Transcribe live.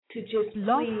to just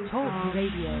Blog please Talk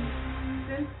Radio.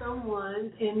 send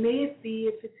someone, and may it be,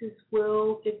 if it's his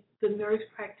will, if the nurse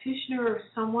practitioner or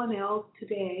someone else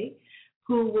today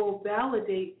who will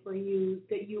validate for you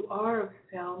that you are of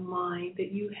sound mind,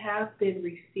 that you have been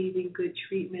receiving good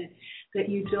treatment, that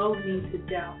you don't need to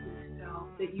doubt yourself,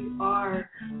 that you are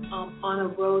on a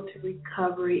road to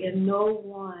recovery, and no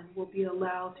one will be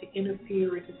allowed to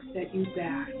interfere or to set you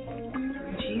back.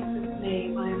 In Jesus'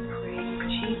 name I am praying. In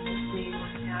Jesus' name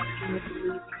I'm asking and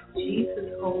believing. In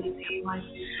Jesus' holy name I'm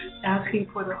asking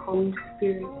for the Holy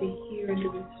Spirit to hear and to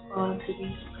respond to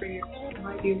these prayers.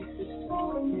 My dear sister,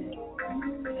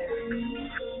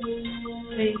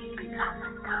 thank you.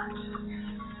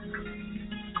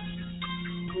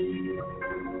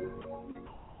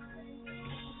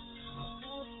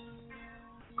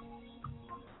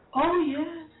 Oh, yes.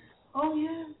 Oh,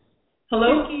 yes.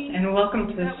 Hello, Vicky, and welcome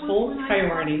to that was Soul when I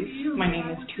Priorities. talked to you. My name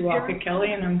is Tuaca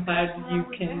Kelly, and I'm glad you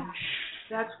can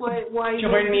That's why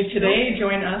join me today,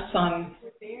 join us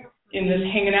in this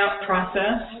hanging out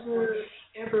process,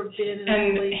 ever been in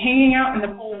and hanging out in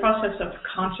the process of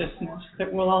consciousness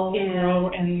that we'll all grow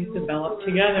and develop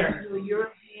together.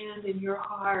 Your hand and your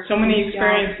heart. So many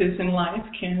experiences in life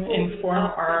can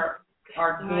inform our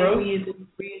growth,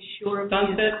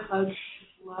 stunt it.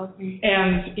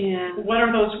 And what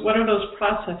are those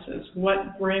processes?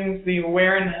 What brings the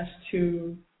awareness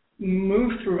to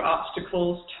move through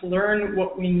obstacles, to learn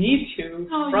what we need to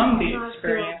from the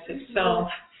experience itself,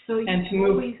 and to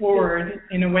move forward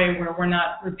in a way where we're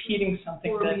not repeating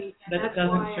something that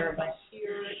doesn't serve us.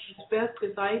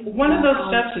 One of those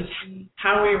steps is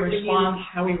how we respond,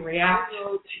 how we react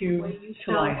to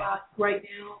life.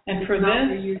 And for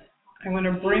this, I want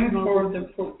to bring forward the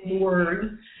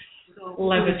word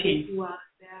levity.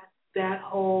 That's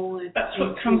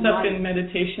what comes up in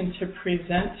meditation to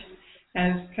present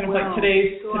as kind of like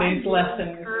today's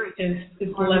lesson is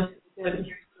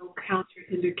levity.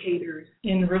 Counter-indicators.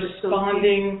 In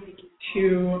responding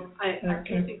to kind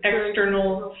of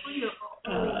external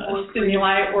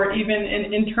stimuli or even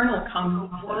in internal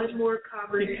conflict.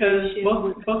 Because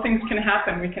both things can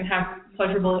happen. We can have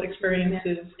pleasurable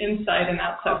experiences inside and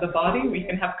outside the body. We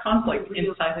can have conflict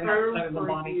inside and outside of the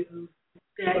body.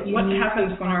 But what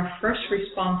happens when our first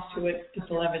response to it is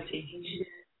levity?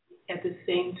 At the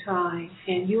same time,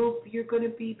 and you're going to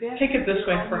be better. Take it this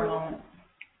way for a moment.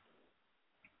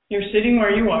 You're sitting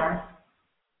where you are.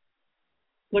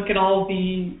 Look at all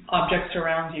the objects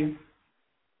around you.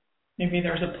 Maybe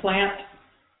there's a plant,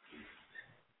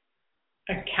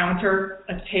 a counter,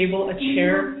 a table, a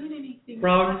chair,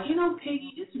 rugs,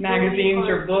 magazines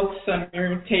or books on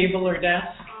your table or desk,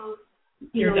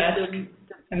 your desk,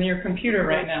 and your computer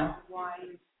right now.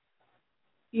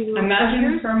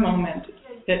 Imagine for a moment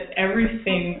that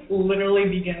everything literally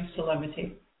begins to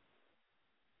levitate.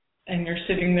 And you're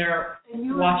sitting there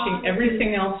watching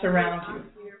everything else around you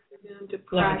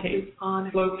levitate,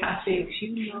 float past you.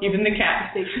 Even the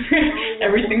cat.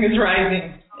 Everything is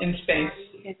rising in space.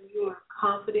 And you are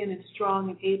confident and strong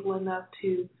and able enough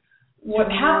to... What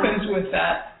happens with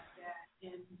that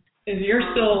is you're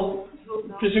still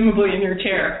presumably in your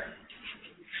chair.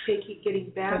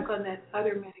 Getting back on that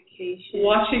other medication.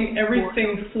 Watching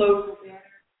everything float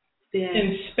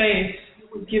in space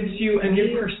gives you a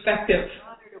new perspective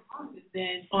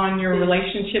on your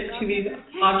relationship to these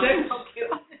objects.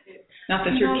 Not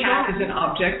that your cat is an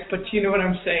object, but you know what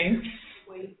I'm saying.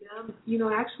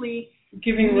 Actually,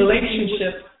 giving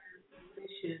relationship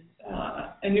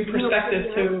a new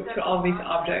perspective to all these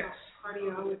objects.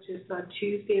 Which is on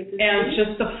Tuesday of this and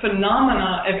just the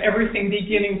phenomena of everything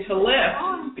beginning to lift.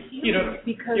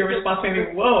 Your response may be,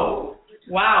 whoa,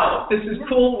 wow, this is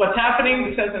cool, what's happening,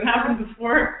 this hasn't happened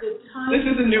before, this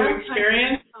is a new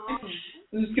experience,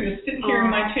 I'm just going to sit here in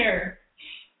my chair.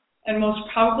 And most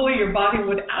probably your body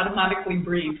would automatically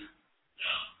breathe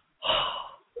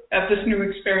at this new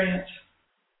experience.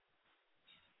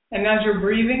 And as you're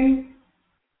breathing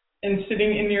and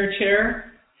sitting in your chair,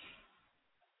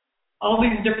 all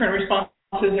these different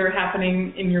responses are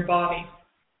happening in your body.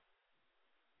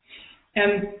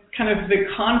 And kind of the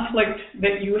conflict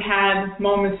that you had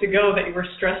moments ago that you were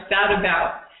stressed out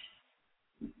about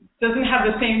doesn't have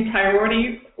the same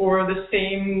priority or the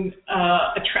same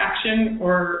attraction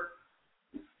or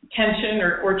tension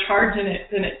or charge in it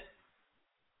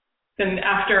than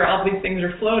after all these things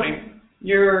are floating.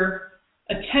 Your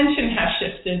attention has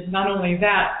shifted. Not only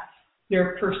that,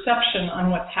 your perception on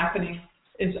what's happening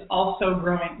is also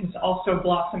growing, is also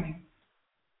blossoming.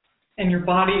 And your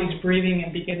body is breathing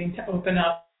and beginning to open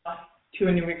up to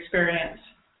a new experience.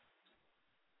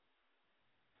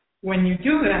 When you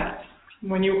do that,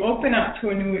 when you open up to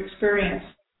a new experience,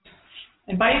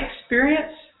 And by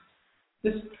experience,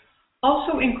 this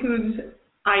also includes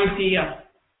idea.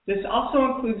 This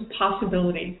also includes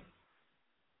possibility.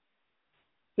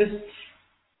 This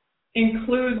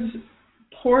includes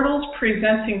portals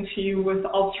presenting to you with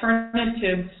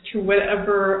alternatives to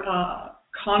whatever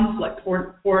conflict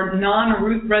or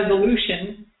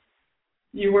non-resolution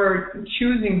you were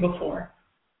choosing before.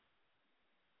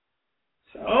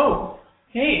 So, oh,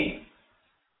 hey,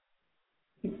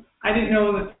 I didn't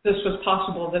know that this was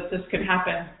possible, that this could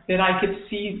happen, that I could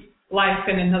see life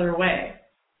in another way.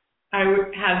 I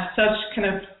would have such kind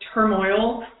of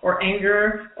turmoil or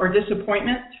anger or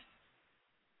disappointment,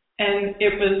 and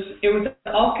it was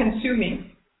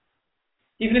all-consuming.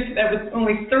 Even if that was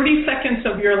only 30 seconds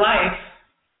of your life,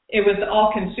 it was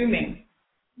all-consuming.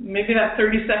 Maybe that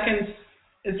 30 seconds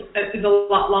is a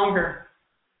lot longer.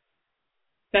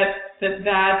 That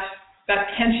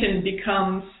tension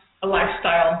becomes a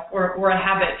lifestyle or a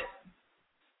habit,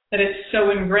 that it's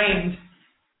so ingrained.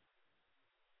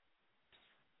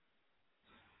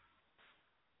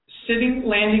 Sitting,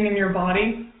 landing in your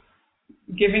body,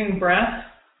 giving breath,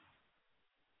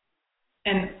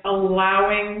 and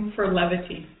allowing for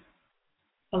levity,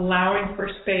 allowing for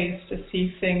space to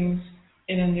see things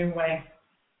in a new way.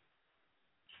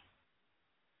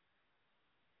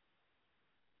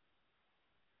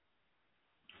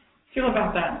 Feel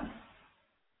about that.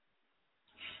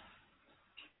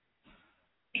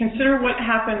 Consider what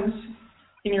happens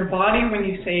in your body when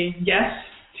you say yes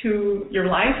to your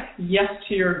life, yes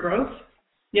to your growth,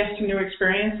 yes to new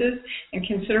experiences, and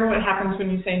consider what happens when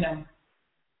you say no.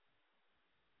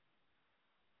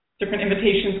 Different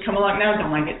invitations come along. No,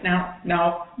 don't like it.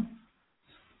 No.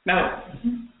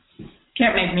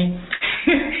 Can't make me.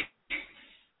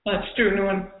 That's true. No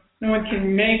one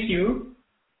can make you.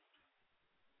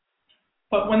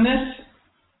 But when this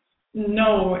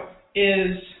no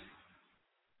is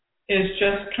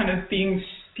just kind of being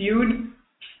spewed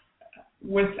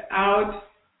without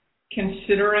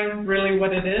considering really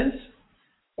what it is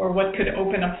or what could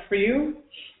open up for you,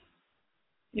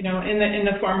 in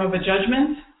the form of a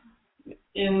judgment,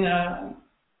 in a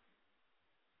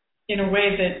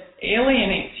way that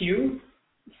alienates you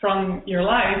from your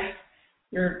life,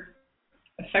 you're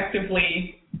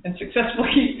effectively and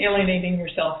successfully alienating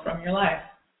yourself from your life.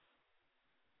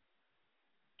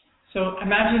 So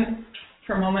imagine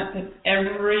for a moment that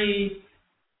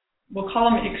we'll call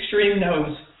them extreme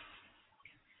no's,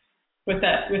 with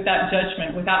that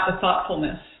judgment, without the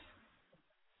thoughtfulness,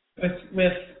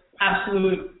 with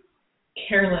absolute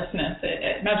carelessness.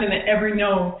 Imagine that every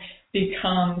no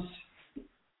becomes,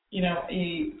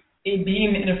 a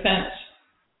beam in a fence.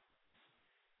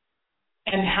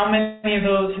 And how many of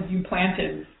those have you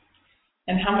planted?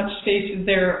 And how much space is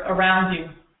there around you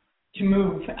to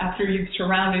move after you've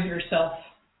surrounded yourself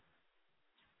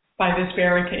by this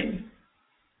barricade?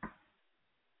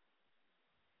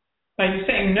 By you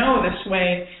saying no this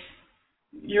way,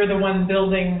 you're the one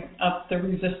building up the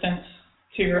resistance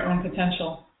to your own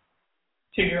potential,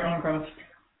 to your own growth.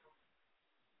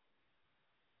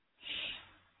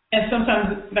 And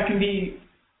sometimes that can be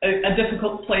a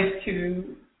difficult place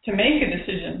to make a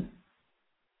decision.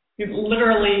 You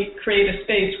literally create a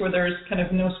space where there's kind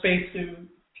of no space to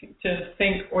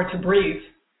think or to breathe.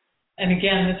 And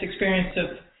again, this experience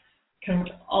of kind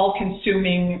of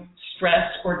all-consuming stress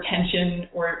or tension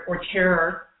or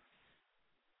terror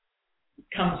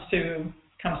comes to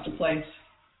place.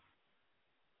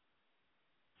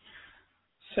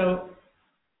 So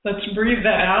let's breathe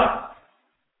that out.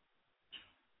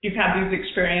 You've had these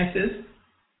experiences.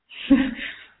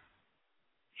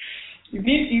 You've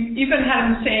even had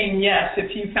them saying yes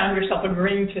if you found yourself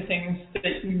agreeing to things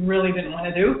that you really didn't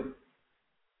want to do.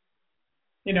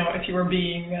 If you were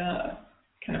being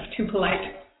kind of too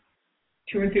polite,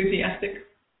 too enthusiastic,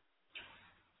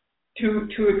 too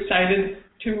excited,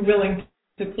 too willing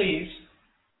to please.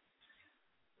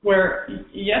 Where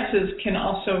yeses can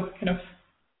also kind of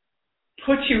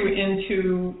put you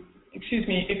into,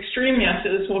 extreme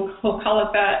yeses, we'll call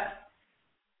it that,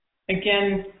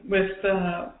 again,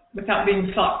 without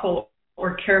being thoughtful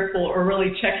or careful or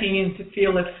really checking in to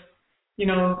feel if,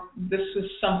 this was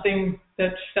something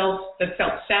that felt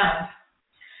sound.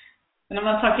 And I'm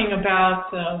not talking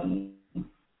about,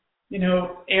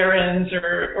 errands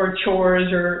or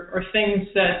chores or things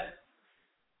that,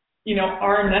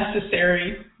 are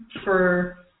necessary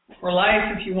for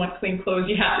life. If you want clean clothes,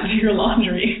 you have to do your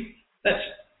laundry.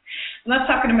 I'm not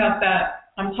talking about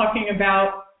that. I'm talking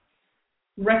about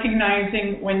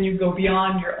recognizing when you go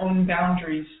beyond your own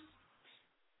boundaries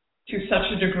to such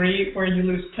a degree where you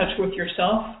lose touch with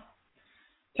yourself,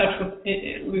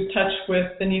 lose touch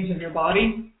with the needs of your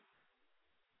body,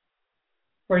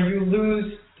 or you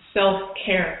lose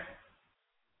self-care.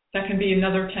 That can be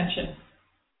another tension.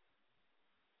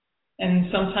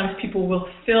 And sometimes people will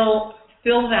fill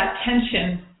that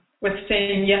tension with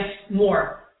saying yes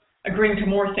more, agreeing to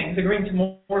more things.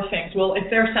 Well, if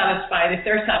they're satisfied,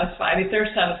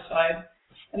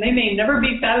 and they may never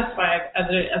be satisfied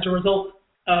as a result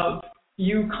of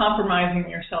you compromising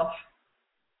yourself,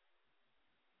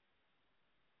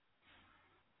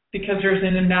 because there's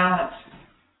an imbalance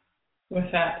with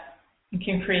that. It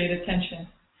can create a tension.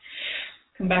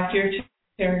 Come back to your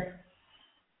chair.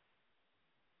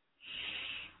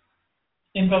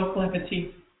 Invoke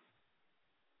levity.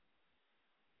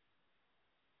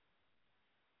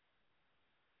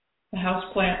 The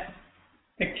houseplant,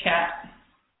 the cat,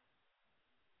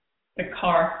 the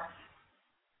car,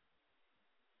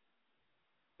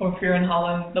 or if you're in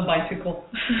Holland, the bicycle.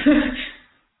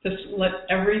 Just let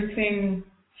everything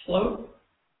float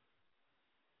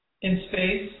in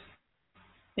space,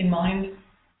 in mind,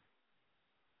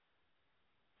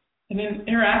 and then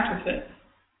interact with it.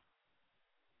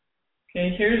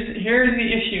 Okay, here's the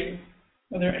issue,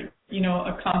 whether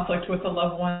a conflict with a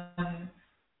loved one,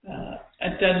 a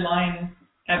deadline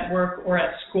at work or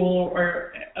at school,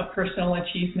 or a personal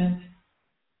achievement,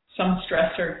 some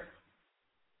stressor,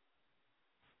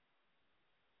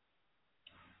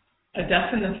 a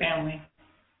death in the family.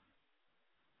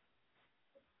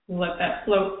 Let that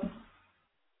float.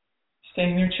 Stay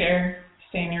in your chair,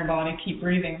 stay in your body, keep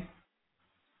breathing.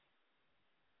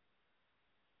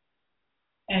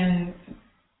 And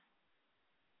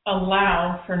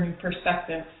allow for new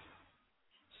perspective.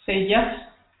 Say yes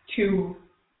to,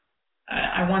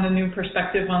 I want a new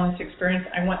perspective on this experience.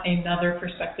 I want another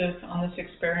perspective on this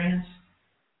experience.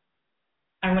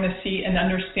 I want to see and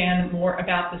understand more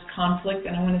about this conflict,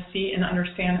 and I want to see and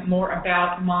understand more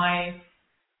about my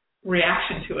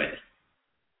reaction to it.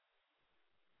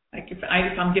 Like if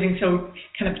I'm getting so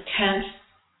kind of tense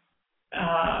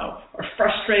or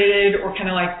frustrated, or kind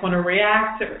of like want to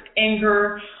react with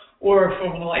anger, or if I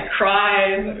want to like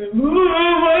cry,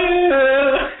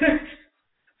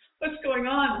 what's going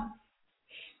on?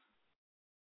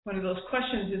 One of those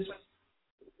questions is,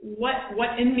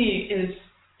 what in me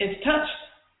is touched,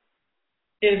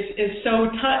 is so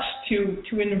touched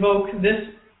to invoke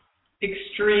this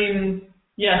extreme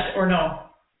yes or no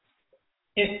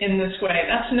in this way.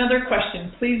 That's another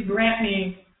question. Please grant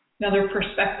me another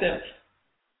perspective.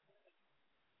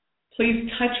 Please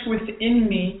touch within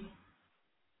me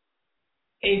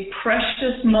a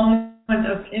precious moment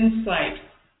of insight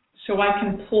so I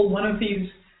can pull one of these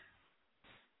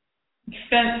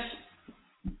fence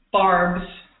barbs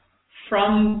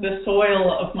from the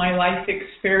soil of my life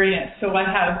experience, so I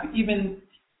have even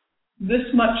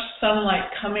this much sunlight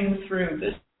coming through,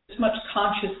 this much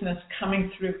consciousness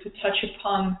coming through to touch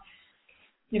upon,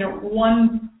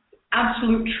 one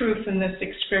absolute truth in this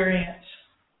experience.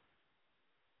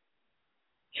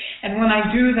 And when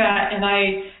I do that, and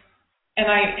I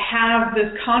have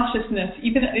this consciousness,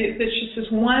 even it's just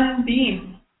this one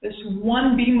beam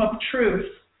of truth.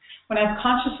 When I have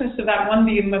consciousness of that one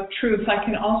beam of truth, I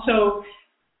can also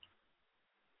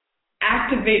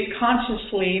activate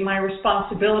consciously my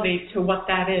responsibility to what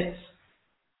that is.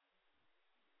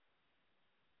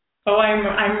 Oh,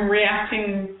 I'm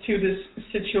reacting to this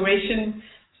situation.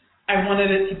 I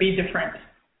wanted it to be different.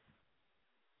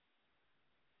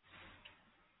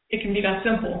 It can be that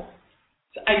simple.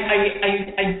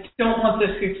 I don't want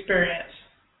this experience.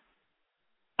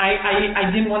 I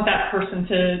didn't want that person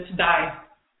to die.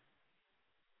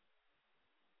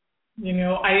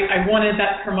 I wanted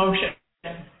that promotion.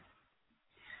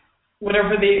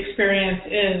 Whatever the experience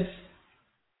is,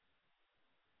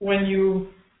 when you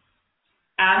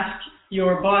ask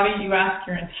your body, you ask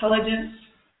your intelligence,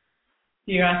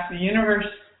 you ask the universe,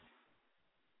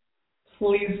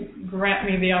 please grant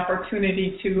me the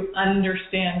opportunity to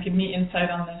understand, give me insight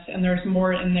on this, and there's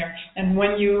more in there. And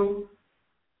when you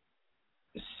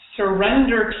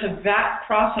surrender to that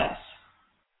process,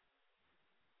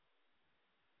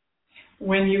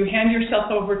 when you hand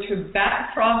yourself over to that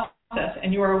process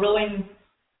and you are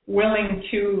willing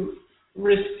to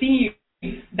receive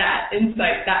that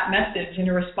insight, that message, and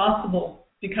you're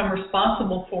become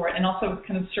responsible for it, and also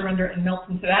kind of surrender and melt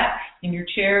into that in your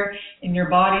chair, in your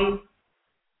body,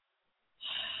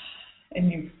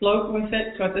 and you float with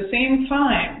it. So at the same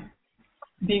time,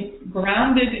 be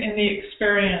grounded in the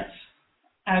experience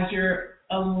as you're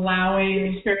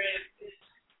allowing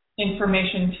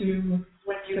information to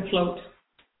float.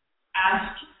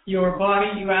 Ask your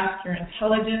body, you ask your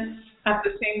intelligence. At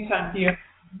the same time,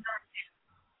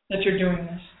 that you're doing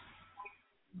this.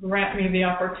 grant me the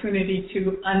opportunity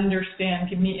to understand,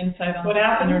 give me insight on what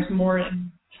happened. There's more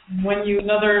when you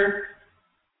another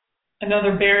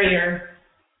barrier.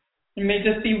 It may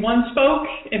just be one spoke,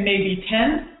 it may be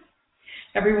 10.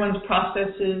 Everyone's process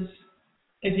is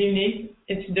unique,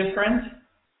 it's different,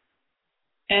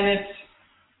 and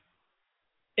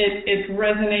it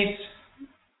resonates,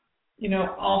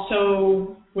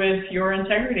 also with your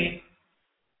integrity.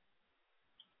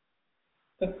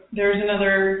 But there's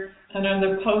another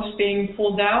post being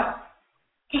pulled out,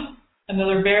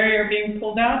 another barrier being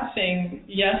pulled out, saying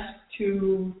yes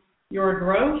to your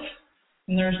growth,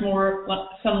 and there's more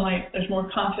sunlight, there's more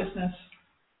consciousness.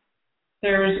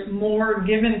 There's more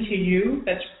given to you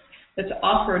that's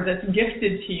offered, that's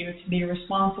gifted to you to be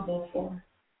responsible for.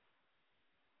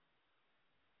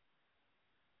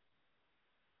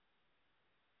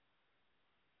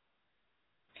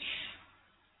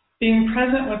 Being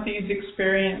present with these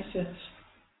experiences.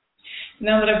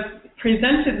 Now that I've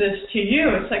presented this to you,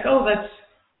 it's like, oh, that's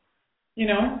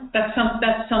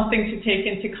something to take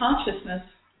into consciousness.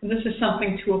 And this is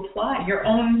something to apply. Your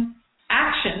own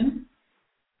action,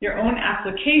 your own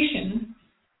application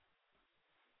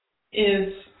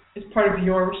is part of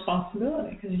your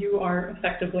responsibility, because you are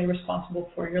effectively responsible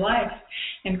for your life.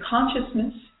 And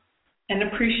consciousness and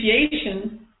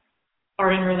appreciation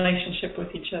are in relationship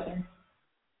with each other.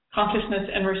 Consciousness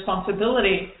and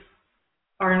responsibility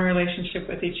are in relationship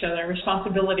with each other.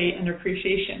 Responsibility and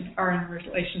appreciation are in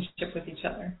relationship with each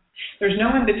other. There's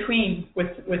no in between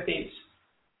with these.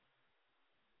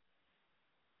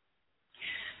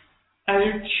 As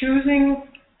you're choosing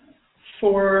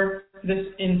for this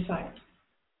insight,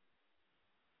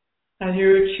 as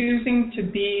you're choosing to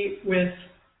be with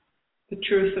the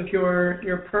truth of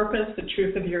your purpose, the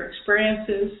truth of your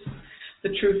experiences, the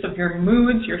truth of your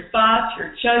moods, your thoughts,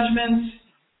 your judgments,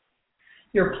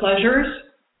 your pleasures,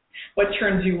 what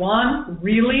turns you on,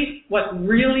 what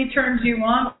really turns you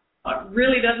on, what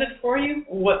really does it for you,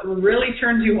 what really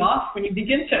turns you off. When you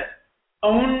begin to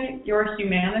own your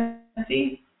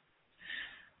humanity,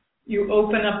 you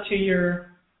open up to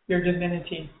your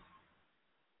divinity.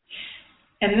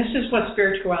 And this is what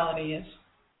spirituality is.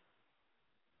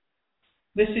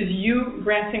 This is you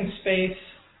granting space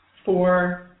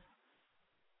for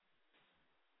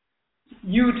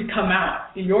you to come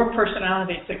out, your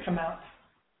personality to come out,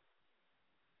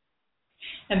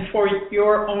 and for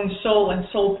your own soul and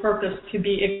soul purpose to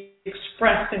be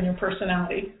expressed in your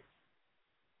personality.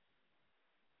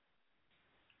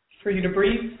 For you to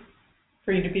breathe,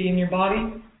 for you to be in your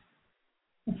body,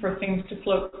 and for things to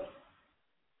float.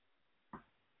 I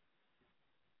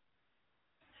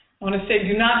want to say,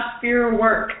 do not fear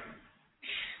work.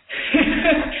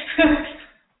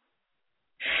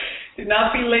 Do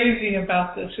not be lazy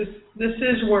about this. This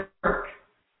is work.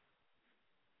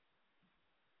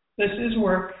 This is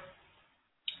work.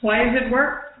 Why is it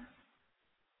work?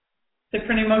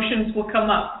 Different emotions will come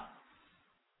up.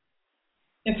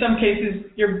 In some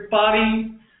cases, your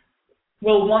body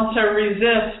will want to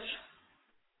resist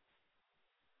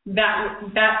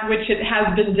that which it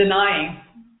has been denying.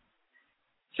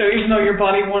 So even though your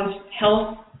body wants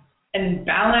health and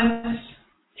balance,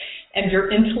 and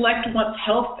your intellect wants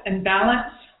health and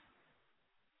balance,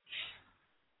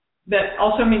 that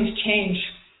also means change.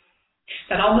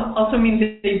 That also means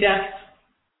a death.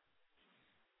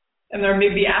 And there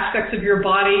may be aspects of your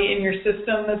body in your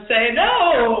system that say,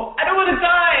 no, I don't want to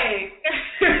die.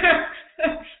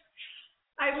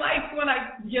 I like when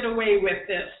I get away with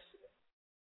this.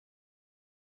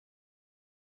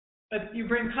 But you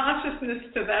bring consciousness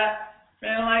to that,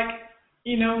 and like,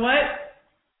 you know what?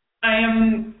 I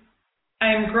am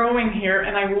growing here,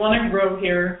 and I want to grow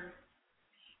here.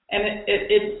 And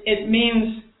it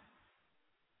means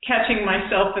catching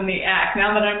myself in the act.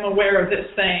 Now that I'm aware of this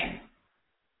thing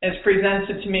as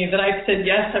presented to me, that I've said,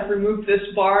 yes, I've removed this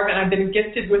barb, and I've been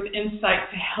gifted with insight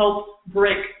to help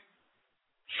break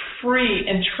free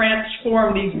and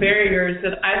transform these barriers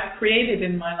that I've created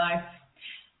in my life.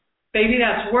 Baby,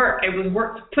 that's work. It was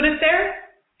work to put it there.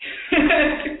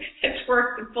 It's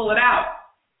work to pull it out.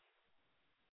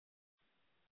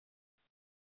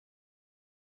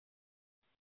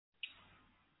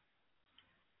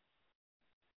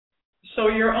 So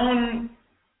your own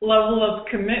level of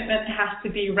commitment has to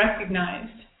be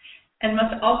recognized and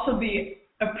must also be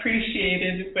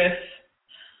appreciated with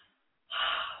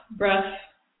breath,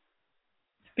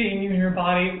 being in your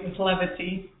body with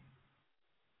levity,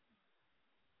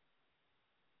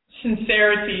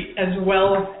 sincerity as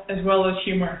well as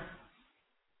humor.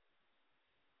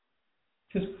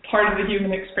 Because part of the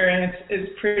human experience is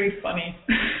pretty funny.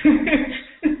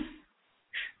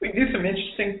 We do some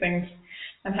interesting things.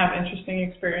 and have interesting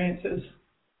experiences.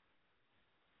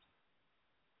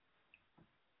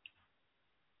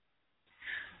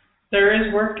 There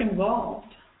is work involved.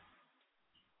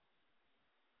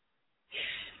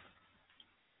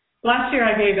 Last year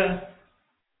I gave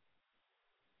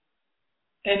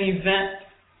an event,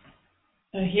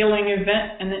 a healing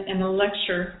event, and a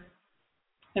lecture.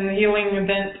 And the healing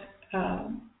event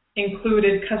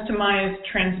included customized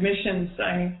transmissions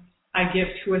I give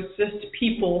to assist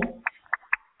people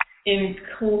in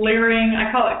clearing,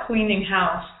 I call it cleaning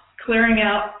house, clearing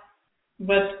out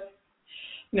what,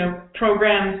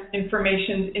 programs,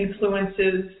 information,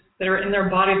 influences that are in their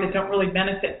body that don't really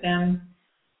benefit them,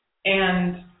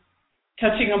 and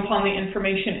touching upon the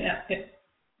information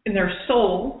in their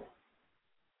soul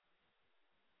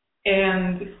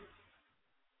and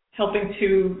helping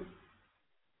to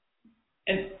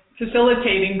and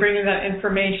facilitating bringing that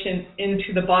information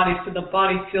into the body so the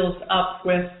body fills up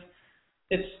with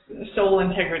its soul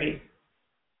integrity.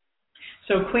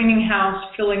 So cleaning house,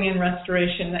 filling in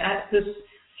restoration. At this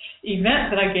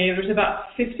event that I gave, there's about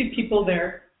 50 people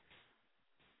there.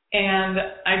 And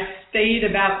I stayed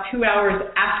about 2 hours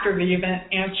after the event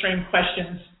answering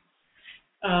questions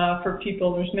for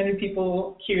people. There's many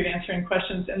people queued answering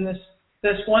questions. And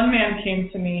this one man came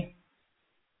to me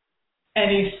and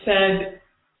he said,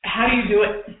 "How do you do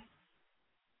it?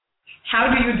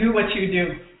 How do you do what you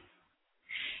do?"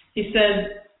 He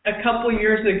said a couple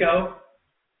years ago,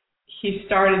 he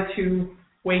started to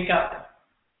wake up.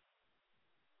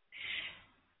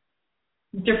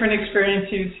 Different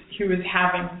experiences he was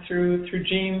having through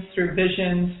dreams, through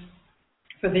visions,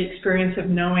 for the experience of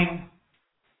knowing.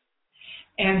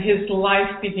 And his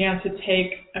life began to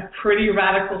take a pretty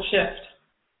radical shift.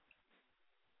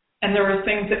 And there were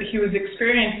things that he was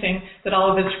experiencing that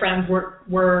all of his friends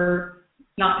were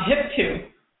not hip to.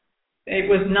 It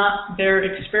was not their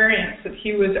experience that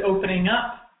he was opening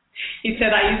up. He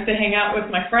said, "I used to hang out with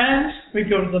my friends. We'd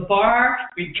go to the bar.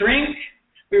 We'd drink.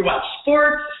 We'd watch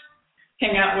sports.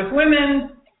 Hang out with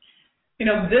women.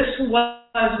 This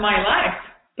was my life.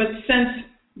 But since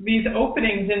these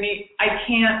openings in me, I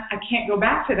can't go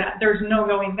back to that. There's no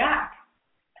going back.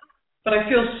 But I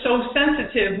feel so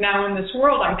sensitive now in this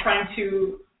world. I'm trying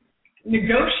to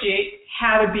negotiate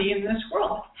how to be in this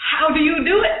world. How do you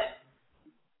do it?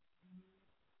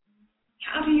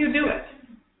 How do you do it?"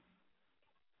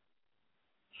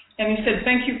 And he said,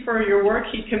 "Thank you for your work."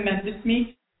 He commended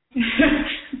me.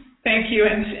 Thank you.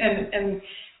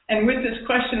 And with this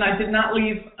question, I did not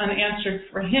leave unanswered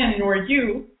for him nor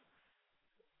you,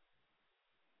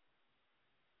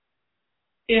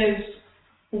 is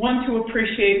one, to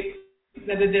appreciate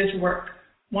that it is work.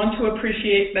 One, to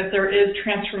appreciate that there is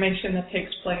transformation that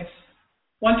takes place.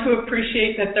 One, to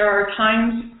appreciate that there are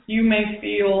times you may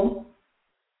feel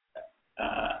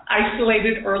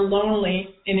isolated or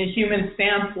lonely in a human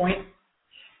standpoint,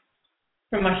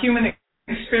 from a human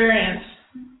experience,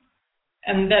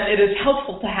 and that it is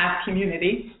helpful to have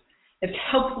community. It's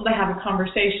helpful to have a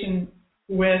conversation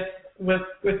with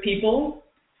people,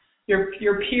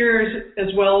 your peers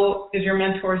as well as your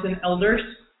mentors and elders.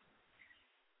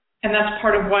 And that's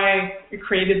part of why we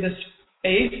created this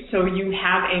space, so you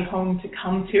have a home to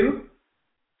come to.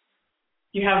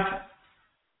 You have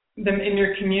them in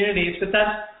your communities, but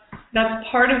that's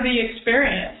part of the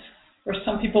experience, where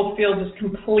some people feel just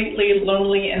completely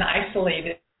lonely and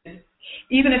isolated,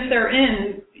 even if they're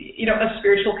in, a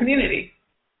spiritual community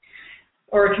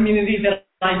or a community that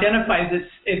identifies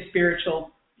as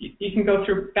spiritual. You can go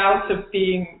through bouts of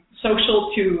being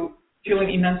social to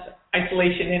feeling immense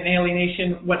isolation and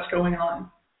alienation. What's going on?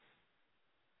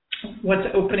 What's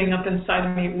opening up inside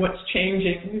of me? What's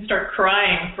changing? You start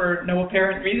crying for no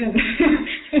apparent reason.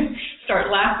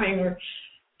 Start laughing or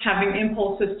having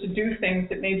impulses to do things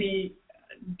that may be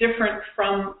different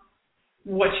from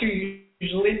what you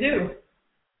usually do.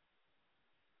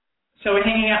 So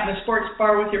hanging out in a sports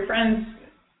bar with your friends,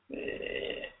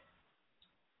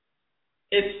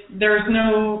 there's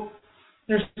no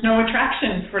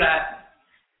attraction for that.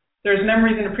 There's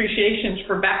memories and appreciations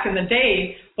for back in the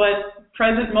day, but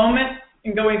present moment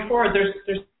and going forward,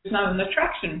 there's not an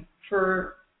attraction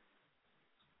for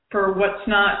what's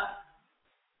not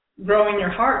growing your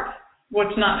heart,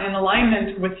 what's not in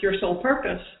alignment with your soul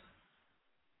purpose.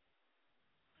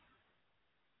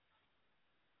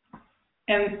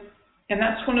 And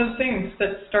that's one of the things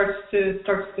that starts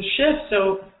to shift.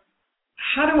 So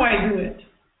how do I do it?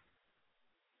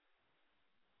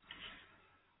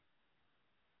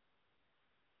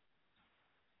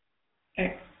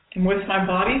 I'm with my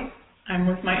body. I'm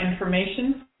with my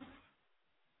information.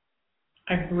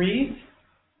 I breathe.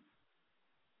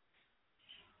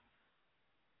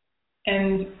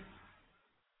 and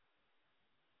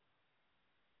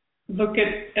look at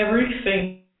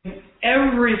everything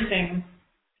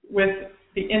with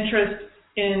the interest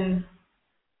in,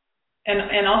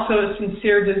 and also a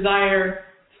sincere desire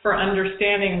for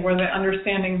understanding, where the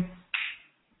understanding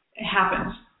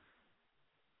happens.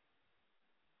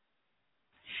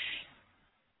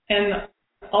 And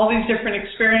all these different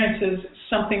experiences,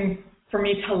 something for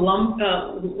me to lump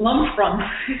from.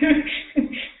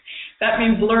 That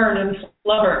means learn and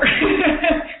flubber.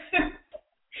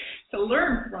 To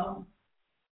learn from.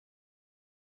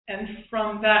 And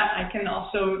from that, I can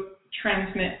also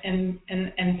transmit and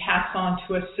pass on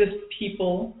to assist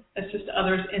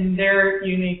others in their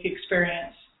unique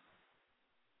experience.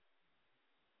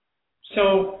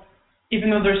 So even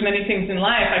though there's many things in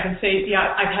life, I can say,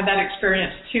 yeah, I've had that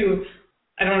experience too.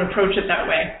 I don't approach it that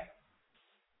way.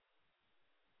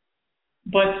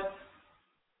 But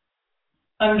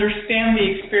understand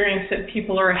the experience that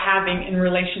people are having in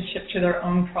relationship to their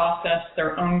own process,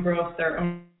 their own growth, their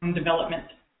own development.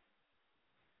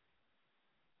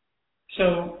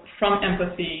 So from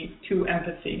empathy to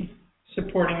empathy,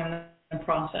 supporting in the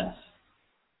process.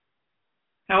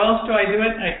 How else do I do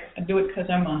it? I do it because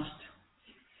I must.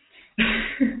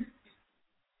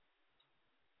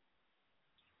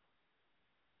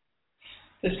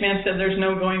 This man said there's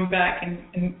no going back, and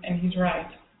he's right.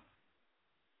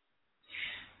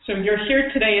 So you're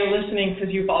here today and listening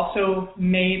because you've also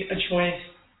made a choice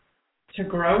to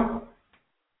grow,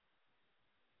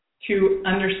 to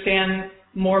understand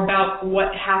more about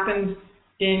what happens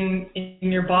in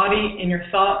your body, in your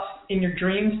thoughts, in your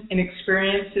dreams, in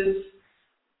experiences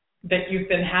that you've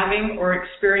been having or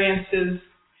experiences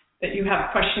that you have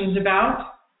questions about.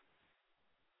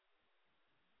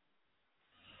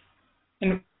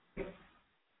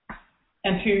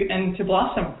 And to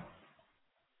blossom.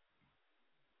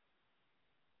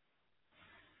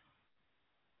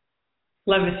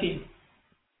 Levity.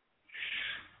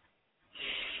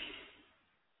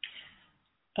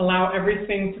 Allow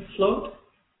everything to float.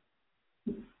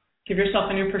 Give yourself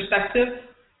a new perspective.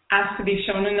 Ask to be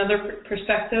shown another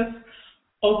perspective.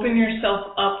 Open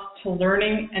yourself up to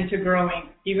learning and to growing,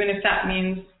 even if that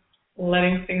means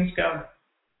letting things go.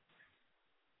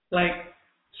 Like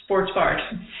sports bars.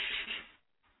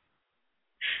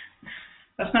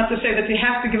 That's not to say that you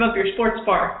have to give up your sports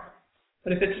bar,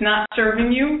 but if it's not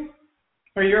serving you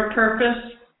or your purpose,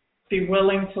 be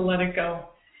willing to let it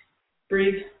go.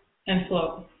 Breathe and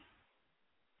float.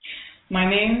 My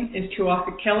name is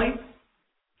Tuaca Kelly.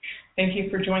 Thank you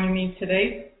for joining me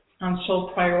today on Soul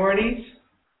Priorities.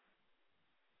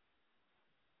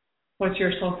 What's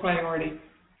your soul priority?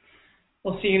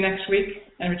 We'll see you next week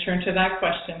and return to that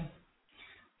question.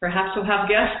 Perhaps we'll have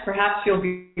guests, perhaps you'll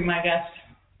be my guest.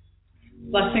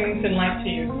 Blessings and light to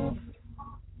you.